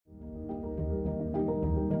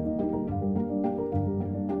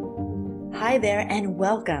Hi there and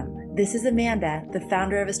welcome. This is Amanda, the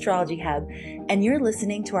founder of Astrology Hub, and you're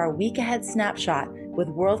listening to our week ahead snapshot with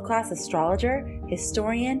world-class astrologer,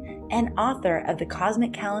 historian, and author of the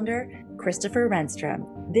Cosmic Calendar, Christopher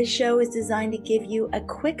Renstrom. This show is designed to give you a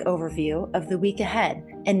quick overview of the week ahead,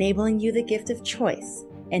 enabling you the gift of choice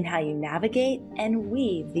in how you navigate and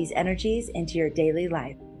weave these energies into your daily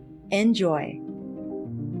life. Enjoy.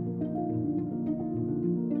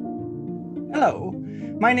 Hello,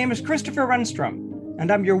 my name is Christopher Renstrom,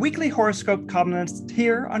 and I'm your weekly horoscope columnist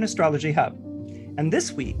here on Astrology Hub. And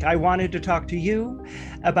this week, I wanted to talk to you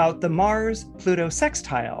about the Mars-Pluto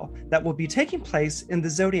sextile that will be taking place in the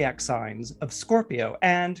zodiac signs of Scorpio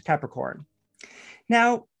and Capricorn.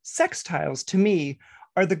 Now, sextiles, to me,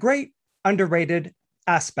 are the great underrated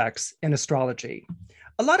aspects in astrology.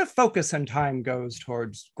 A lot of focus and time goes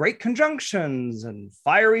towards great conjunctions and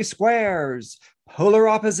fiery squares, polar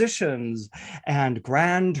oppositions, and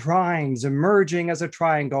grand trines emerging as a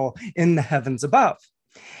triangle in the heavens above.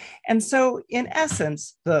 And so, in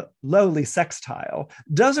essence, the lowly sextile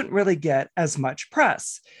doesn't really get as much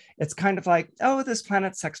press. It's kind of like, oh, this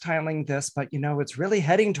planet's sextiling this, but, it's really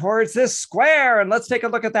heading towards this square, and let's take a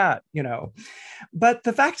look at that, But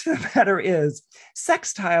the fact of the matter is,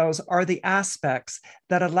 sextiles are the aspects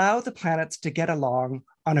that allow the planets to get along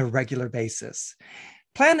on a regular basis.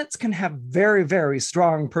 Planets can have very, very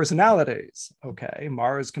strong personalities. Okay,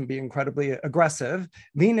 Mars can be incredibly aggressive,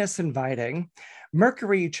 Venus inviting,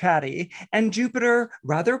 Mercury chatty, and Jupiter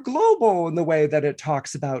rather global in the way that it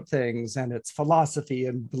talks about things and its philosophy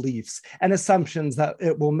and beliefs and assumptions that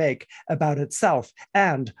it will make about itself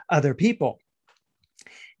and other people.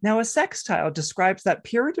 Now, a sextile describes that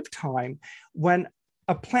period of time when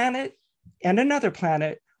a planet and another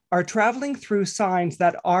planet are traveling through signs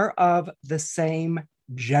that are of the same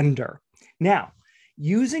gender. Now,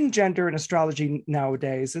 using gender in astrology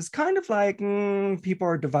nowadays is kind of like people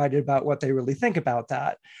are divided about what they really think about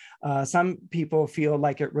that. Some people feel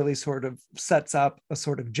like it really sort of sets up a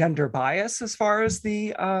sort of gender bias as far as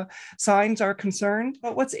the signs are concerned.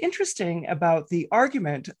 But what's interesting about the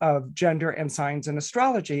argument of gender and signs in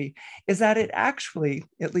astrology is that it actually,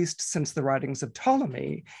 at least since the writings of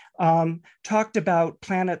Ptolemy, talked about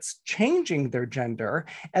planets changing their gender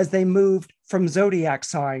as they moved from zodiac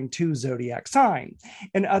sign to zodiac sign.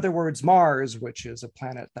 In other words, Mars, which is a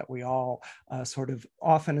planet that we all sort of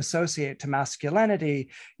often associate to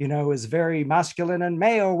masculinity, is very masculine and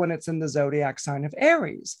male when it's in the zodiac sign of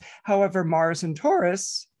Aries. However, Mars in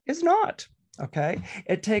Taurus is not. Okay,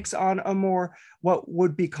 it takes on a more what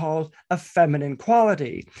would be called a feminine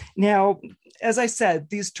quality. Now, as I said,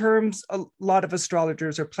 these terms a lot of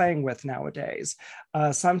astrologers are playing with nowadays.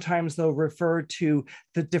 Sometimes they'll refer to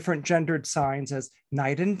the different gendered signs as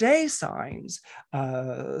night and day signs,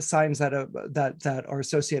 signs that are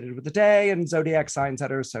associated with the day, and zodiac signs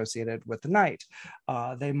that are associated with the night.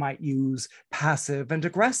 They might use passive and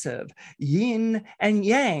aggressive, yin and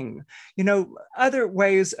yang, other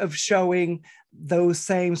ways of showing those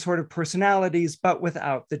same sort of personalities, but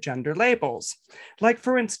without the gender labels. Like,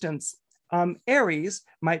 for instance, Aries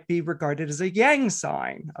might be regarded as a yang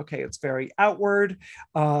sign. Okay, it's very outward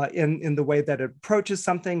in the way that it approaches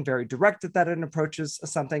something, very directed that it approaches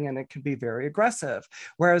something, and it can be very aggressive.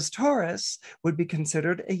 Whereas Taurus would be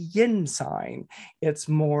considered a yin sign. It's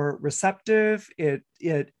more receptive.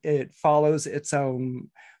 It follows its own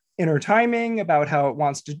inner timing about how it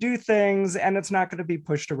wants to do things, and it's not going to be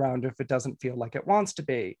pushed around if it doesn't feel like it wants to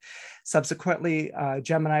be. Subsequently,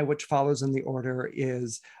 Gemini, which follows in the order,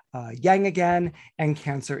 is yang again, and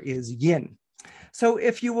Cancer is yin. So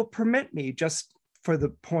if you will permit me, just for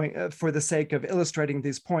the sake of illustrating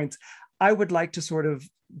these points, I would like to sort of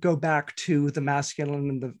go back to the masculine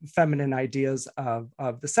and the feminine ideas of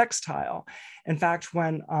the sextile. In fact,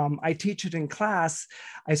 when I teach it in class,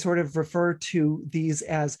 I sort of refer to these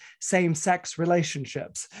as same-sex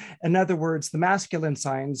relationships. In other words, the masculine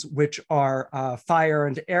signs, which are fire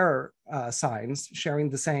and air signs sharing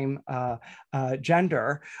the same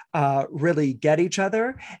gender, really get each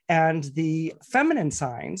other. And the feminine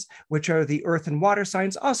signs, which are the earth and water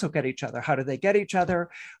signs, also get each other. How do they get each other?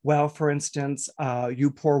 Well, for instance,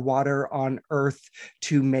 you pour water on earth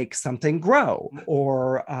to make something grow,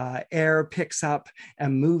 or air picks up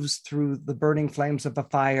and moves through the burning flames of a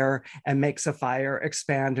fire and makes a fire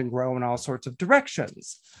expand and grow in all sorts of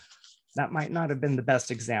directions. That might not have been the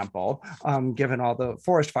best example, given all the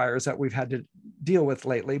forest fires that we've had to deal with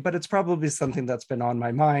lately, but it's probably something that's been on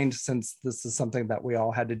my mind since this is something that we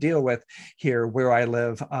all had to deal with here where I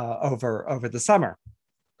live over the summer.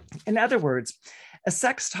 In other words, a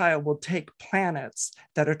sextile will take planets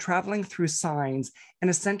that are traveling through signs and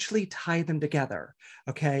essentially tie them together.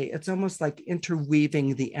 Okay, it's almost like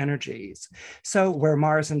interweaving the energies. So where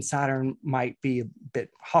Mars and Saturn might be a bit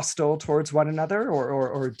hostile towards one another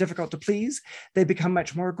or difficult to please, they become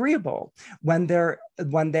much more agreeable when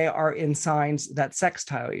they are in signs that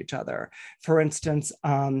sextile each other. For instance,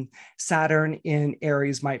 Saturn in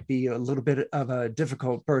Aries might be a little bit of a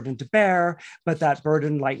difficult burden to bear, but that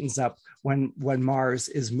burden lightens up when Mars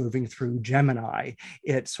is moving through Gemini.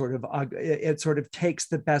 It sort of takes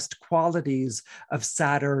the best qualities of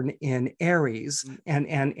Saturn in Aries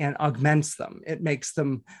and augments them. It makes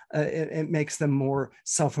them more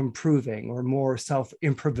self-improving or more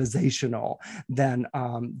self-improvisational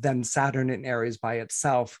than Saturn in Aries by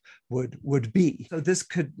itself would be. So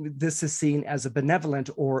this is seen as a benevolent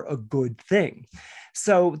or a good thing.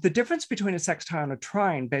 So the difference between a sextile and a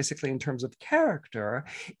trine, basically in terms of character,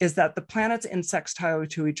 is that the planets in sextile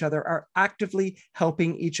to each other are actively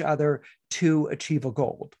helping each other to achieve a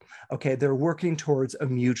goal. Okay, they're working towards a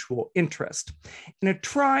mutual interest. In a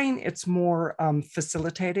trine, it's more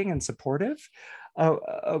facilitating and supportive.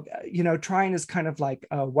 Trine is kind of like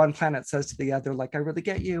one planet says to the other, like, I really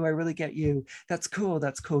get you. I really get you. That's cool.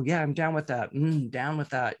 That's cool. Yeah, I'm down with that. Down with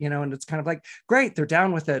that. And it's kind of like, great, they're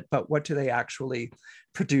down with it. But what do they actually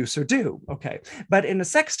produce or do? Okay. But in a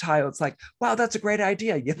sextile, it's like, wow, that's a great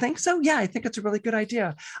idea. You think so? Yeah, I think it's a really good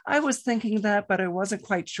idea. I was thinking that, but I wasn't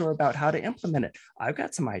quite sure about how to implement it. I've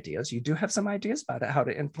got some ideas. You do have some ideas about how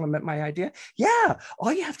to implement my idea? Yeah.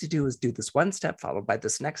 All you have to do is do this one step, followed by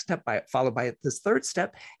this next step, followed by this third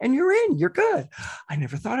step, and you're in, you're good. I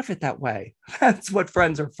never thought of it that way. That's what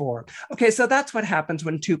friends are for. Okay. So that's what happens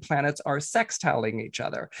when two planets are sextiling each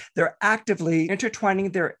other. They're actively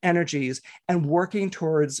intertwining their energies and working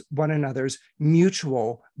towards one another's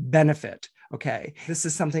mutual benefit. Okay, this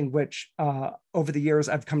is something which over the years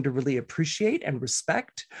I've come to really appreciate and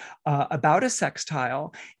respect about a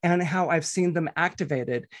sextile, and how I've seen them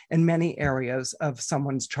activated in many areas of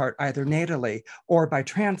someone's chart, either natally or by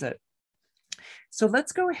transit. So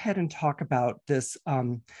let's go ahead and talk about this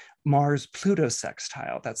Mars-Pluto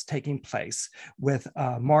sextile that's taking place with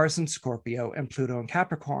Mars in Scorpio and Pluto in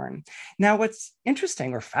Capricorn. Now, what's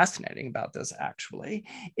interesting or fascinating about this actually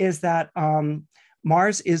is that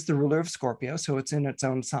Mars is the ruler of Scorpio, so it's in its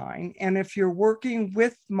own sign. And if you're working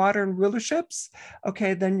with modern rulerships,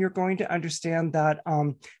 okay, then you're going to understand that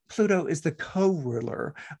Pluto is the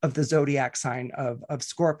co-ruler of the zodiac sign of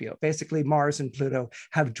Scorpio. Basically, Mars and Pluto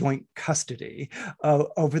have joint custody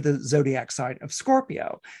over the zodiac sign of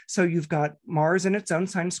Scorpio. So you've got Mars in its own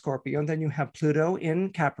sign, Scorpio, and then you have Pluto in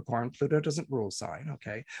Capricorn. Pluto doesn't rule a sign,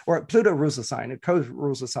 okay? Or Pluto rules a sign, it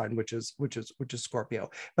co-rules a sign, which is Scorpio,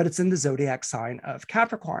 but it's in the zodiac sign of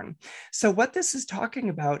Capricorn. So what this is talking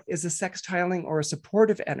about is a sextiling or a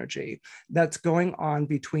supportive energy that's going on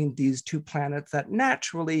between these two planets that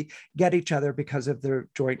naturally get each other because of their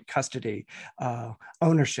joint custody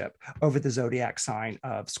ownership over the zodiac sign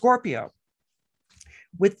of Scorpio.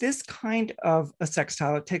 With this kind of a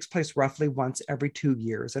sextile, it takes place roughly once every 2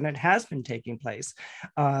 years, and it has been taking place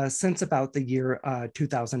since about the year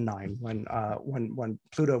 2009, when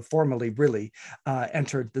Pluto formally really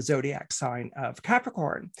entered the zodiac sign of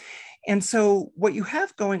Capricorn. And so what you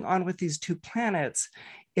have going on with these two planets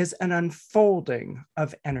is an unfolding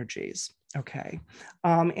of energies. Okay.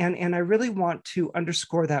 And I really want to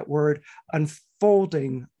underscore that word,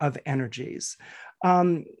 unfolding of energies.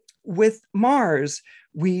 With Mars,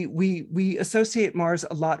 we associate Mars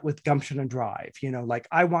a lot with gumption and drive, like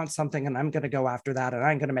I want something and I'm going to go after that and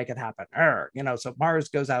I'm going to make it happen. So Mars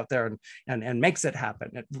goes out there and makes it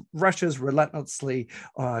happen. It rushes relentlessly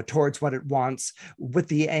towards what it wants with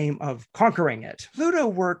the aim of conquering it. Pluto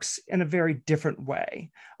works in a very different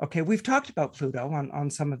way. Okay, we've talked about Pluto on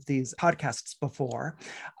some of these podcasts before.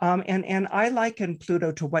 And I liken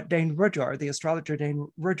Pluto to what Dane Rudhyar, the astrologer Dane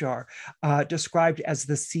Rudhyar, described as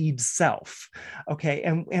the seed self. Okay,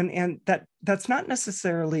 and that's not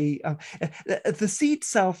necessarily the seed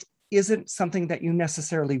self isn't something that you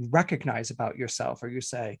necessarily recognize about yourself, or you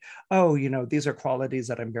say, oh, these are qualities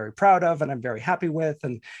that I'm very proud of and I'm very happy with,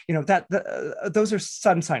 and those are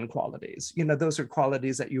sun sign qualities. Those are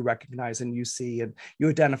qualities that you recognize and you see and you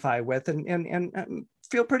identify with and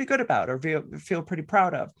feel pretty good about, or feel pretty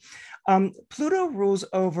proud of. Pluto rules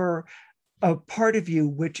over a part of you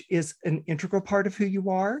which is an integral part of who you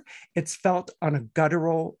are. It's felt on a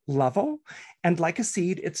guttural level. And like a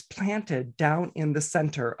seed, it's planted down in the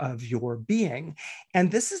center of your being. And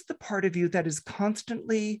this is the part of you that is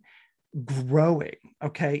constantly growing.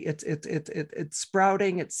 Okay, it's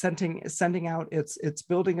sprouting, it's sending out, it's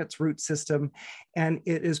building its root system, and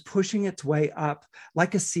it is pushing its way up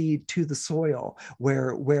like a seed to the soil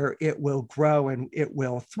where it will grow and it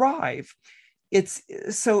will thrive. It's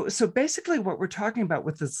so basically what we're talking about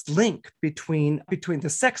with this link between the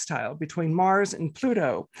sextile between Mars and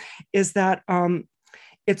Pluto is that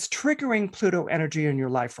it's triggering Pluto energy in your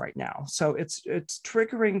life right now. So it's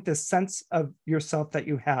triggering this sense of yourself that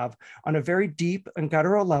you have on a very deep and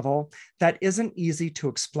guttural level that isn't easy to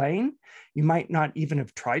explain. You might not even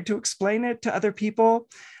have tried to explain it to other people.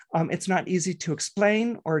 It's not easy to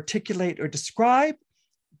explain or articulate or describe,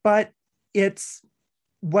 but it's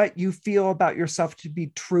what you feel about yourself to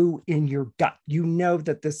be true in your gut. You know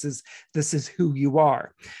that this is who you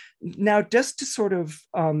are. Now, just to sort of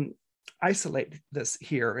isolate this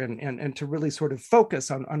here and to really sort of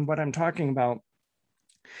focus on what I'm talking about,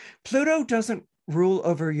 Pluto doesn't rule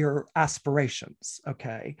over your aspirations,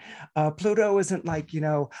 okay? Pluto isn't like,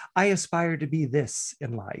 I aspire to be this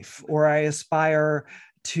in life, or I aspire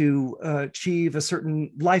to achieve a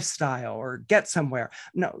certain lifestyle or get somewhere.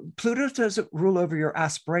 No, Pluto doesn't rule over your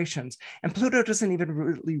aspirations, and Pluto doesn't even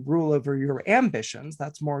really rule over your ambitions.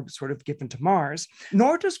 That's more sort of given to Mars,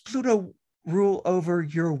 nor does Pluto rule over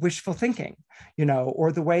your wishful thinking,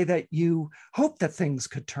 or the way that you hope that things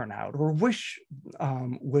could turn out or wish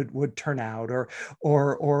would turn out,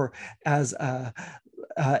 or as the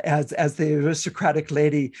aristocratic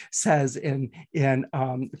lady says in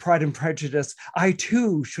Pride and Prejudice, I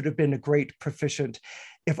too should have been a great proficient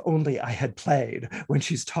if only I had played, when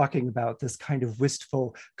she's talking about this kind of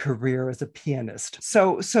wistful career as a pianist.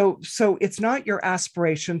 So it's not your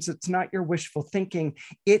aspirations, it's not your wishful thinking,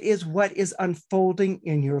 it is what is unfolding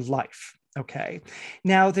in your life. Okay.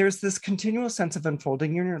 Now there's this continual sense of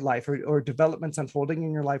unfolding in your life, or developments unfolding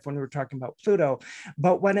in your life when we're talking about Pluto.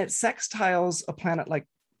 But when it sextiles a planet like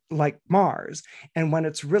Mars, and when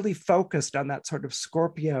it's really focused on that sort of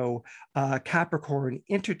Scorpio, Capricorn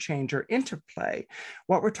interchange or interplay,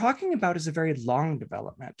 what we're talking about is a very long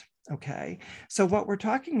development. Okay. So what we're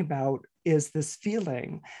talking about is this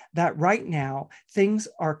feeling that right now things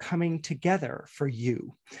are coming together for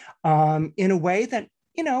you in a way that,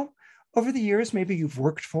 over the years, maybe you've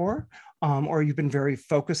worked for, or you've been very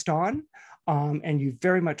focused on, and you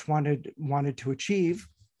very much wanted to achieve.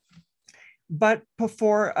 But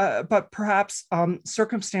perhaps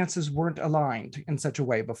circumstances weren't aligned in such a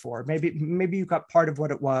way before. Maybe you got part of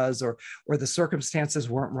what it was, or the circumstances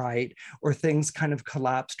weren't right, or things kind of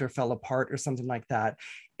collapsed or fell apart or something like that.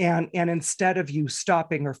 And instead of you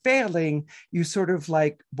stopping or failing, you sort of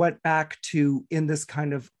like went back to in this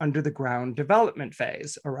kind of under the ground development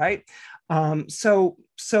phase. All right. So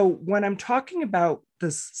when I'm talking about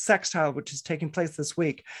this sextile, which is taking place this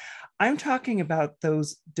week, I'm talking about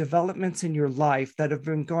those developments in your life that have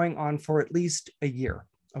been going on for at least a year,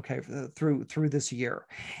 okay, through this year.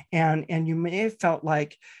 And you may have felt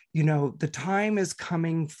like, the time is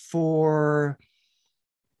coming for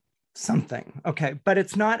something, okay, but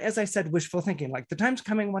it's not, as I said, wishful thinking, like the time's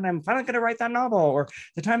coming when I'm finally going to write that novel, or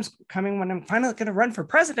the time's coming when I'm finally going to run for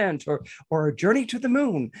president, or a journey to the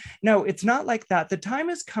moon. No, it's not like that. The time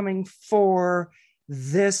is coming for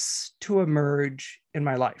this to emerge in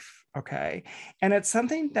my life, okay? And it's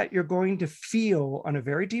something that you're going to feel on a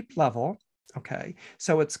very deep level, okay?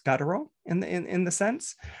 So it's guttural in the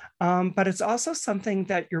sense, but it's also something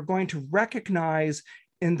that you're going to recognize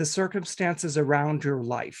in the circumstances around your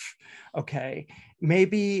life, okay?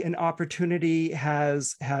 Maybe an opportunity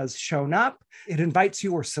has shown up, it invites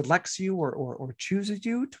you or selects you or chooses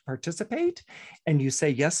you to participate, and you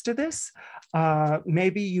say yes to this.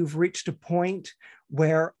 Maybe you've reached a point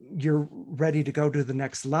where you're ready to go to the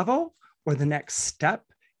next level or the next step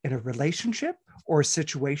in a relationship or a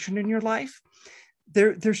situation in your life.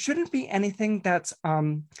 There shouldn't be anything that's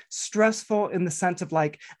stressful in the sense of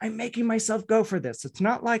like, I'm making myself go for this. It's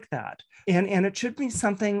not like that. And it should be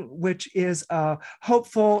something which is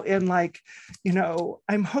hopeful in like,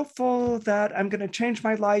 I'm hopeful that I'm going to change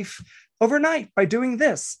my life overnight by doing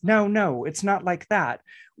this. No, it's not like that.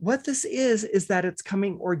 What this is that it's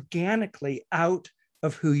coming organically out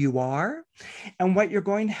of who you are. And what you're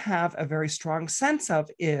going to have a very strong sense of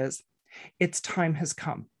is its time has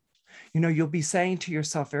come. You'll be saying to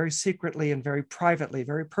yourself very secretly and very privately,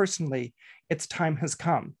 very personally, its time has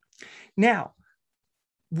come. Now,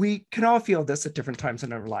 we can all feel this at different times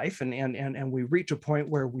in our life, and we reach a point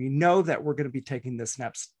where we know that we're going to be taking this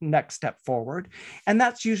next step forward. And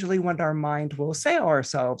that's usually when our mind will assail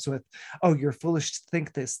ourselves with, oh, you're foolish to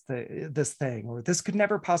think this thing, or this could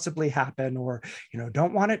never possibly happen, or,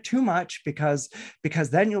 don't want it too much because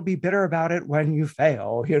then you'll be bitter about it when you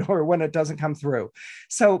fail, or when it doesn't come through.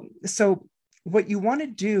 So what you want to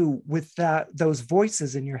do with those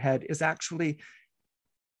voices in your head is actually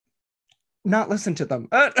not listen to them.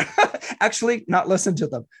 Actually, not listen to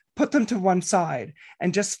them. Put them to one side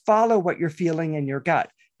and just follow what you're feeling in your gut,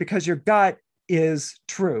 because your gut is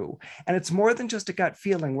true. And it's more than just a gut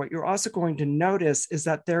feeling. What you're also going to notice is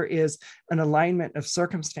that there is an alignment of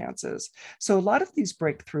circumstances. So a lot of these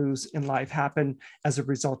breakthroughs in life happen as a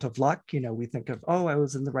result of luck. We think of, oh, I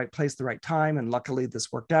was in the right place, the right time, and luckily this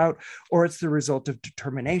worked out. Or it's the result of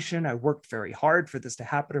determination. I worked very hard for this to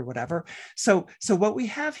happen, or whatever. So what we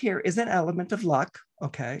have here is an element of luck.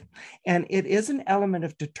 Okay. And it is an element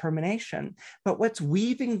of determination, but what's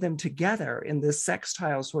weaving them together in this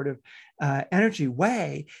sextile sort of energy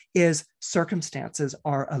way is circumstances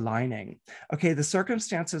are aligning. Okay. The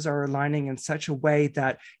circumstances are aligning in such a way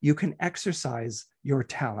that you can exercise your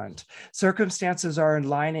talent. Circumstances are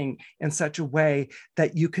aligning in such a way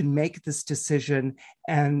that you can make this decision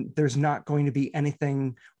and there's not going to be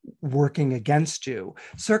anything working against you.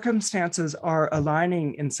 Circumstances are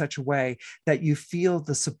aligning in such a way that you feel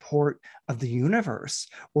the support of the universe,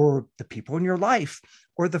 or the people in your life,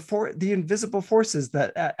 or the invisible forces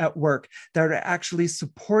that at work that are actually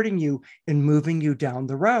supporting you in moving you down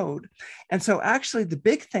the road. And so actually the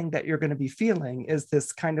big thing that you're going to be feeling is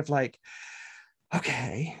this kind of like,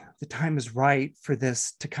 okay, the time is right for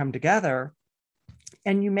this to come together.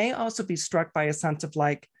 And you may also be struck by a sense of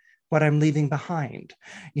like, what I'm leaving behind,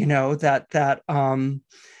 am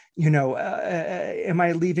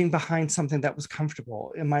I leaving behind something that was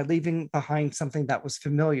comfortable? Am I leaving behind something that was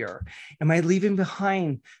familiar? Am I leaving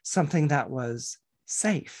behind something that was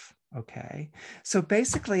safe? Okay. So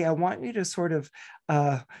basically, I want you to sort of,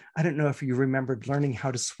 I don't know if you remembered learning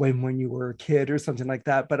how to swim when you were a kid or something like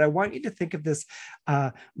that, but I want you to think of this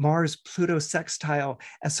Mars-Pluto sextile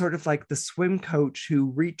as sort of like the swim coach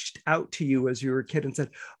who reached out to you as you were a kid and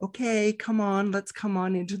said, okay, come on, let's come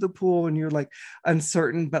on into the pool. And you're like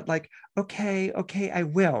uncertain, but like, okay, I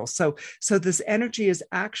will. So this energy is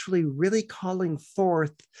actually really calling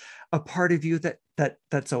forth a part of you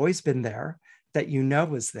that's always been there, that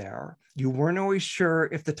is there. You weren't always sure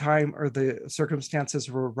if the time or the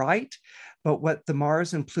circumstances were right, but what the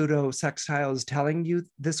Mars and Pluto sextile is telling you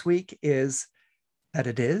this week is that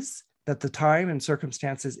that the time and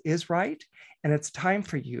circumstances is right, and it's time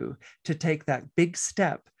for you to take that big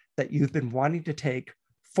step that you've been wanting to take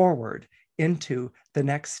forward into the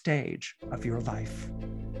next stage of your life.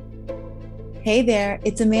 Hey there,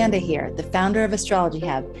 it's Amanda here, the founder of Astrology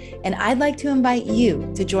Hub, and I'd like to invite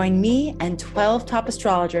you to join me and 12 top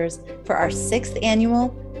astrologers for our 6th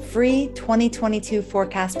annual free 2022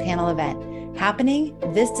 forecast panel event happening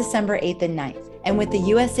this December 8th and 9th. And with the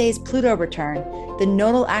USA's Pluto return, the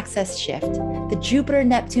nodal axis shift, the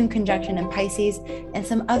Jupiter-Neptune conjunction in Pisces, and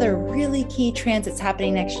some other really key transits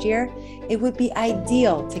happening next year, it would be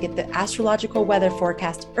ideal to get the astrological weather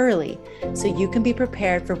forecast early so you can be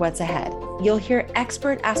prepared for what's ahead. You'll hear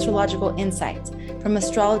expert astrological insights from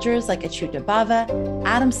astrologers like Achyuta Bhava,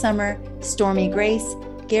 Adam Summer, Stormy Grace,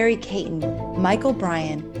 Gary Caton, Michael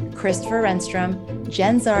Bryan, Christopher Renstrom,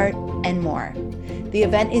 Jen Zart, and more. The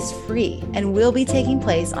event is free and will be taking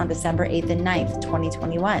place on December 8th and 9th,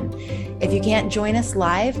 2021. If you can't join us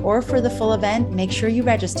live or for the full event, make sure you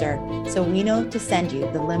register so we know to send you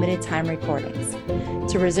the limited time recordings.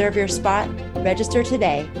 To reserve your spot, register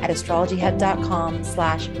today at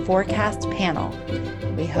astrologyhub.com/forecast panel.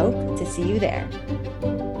 We hope to see you there.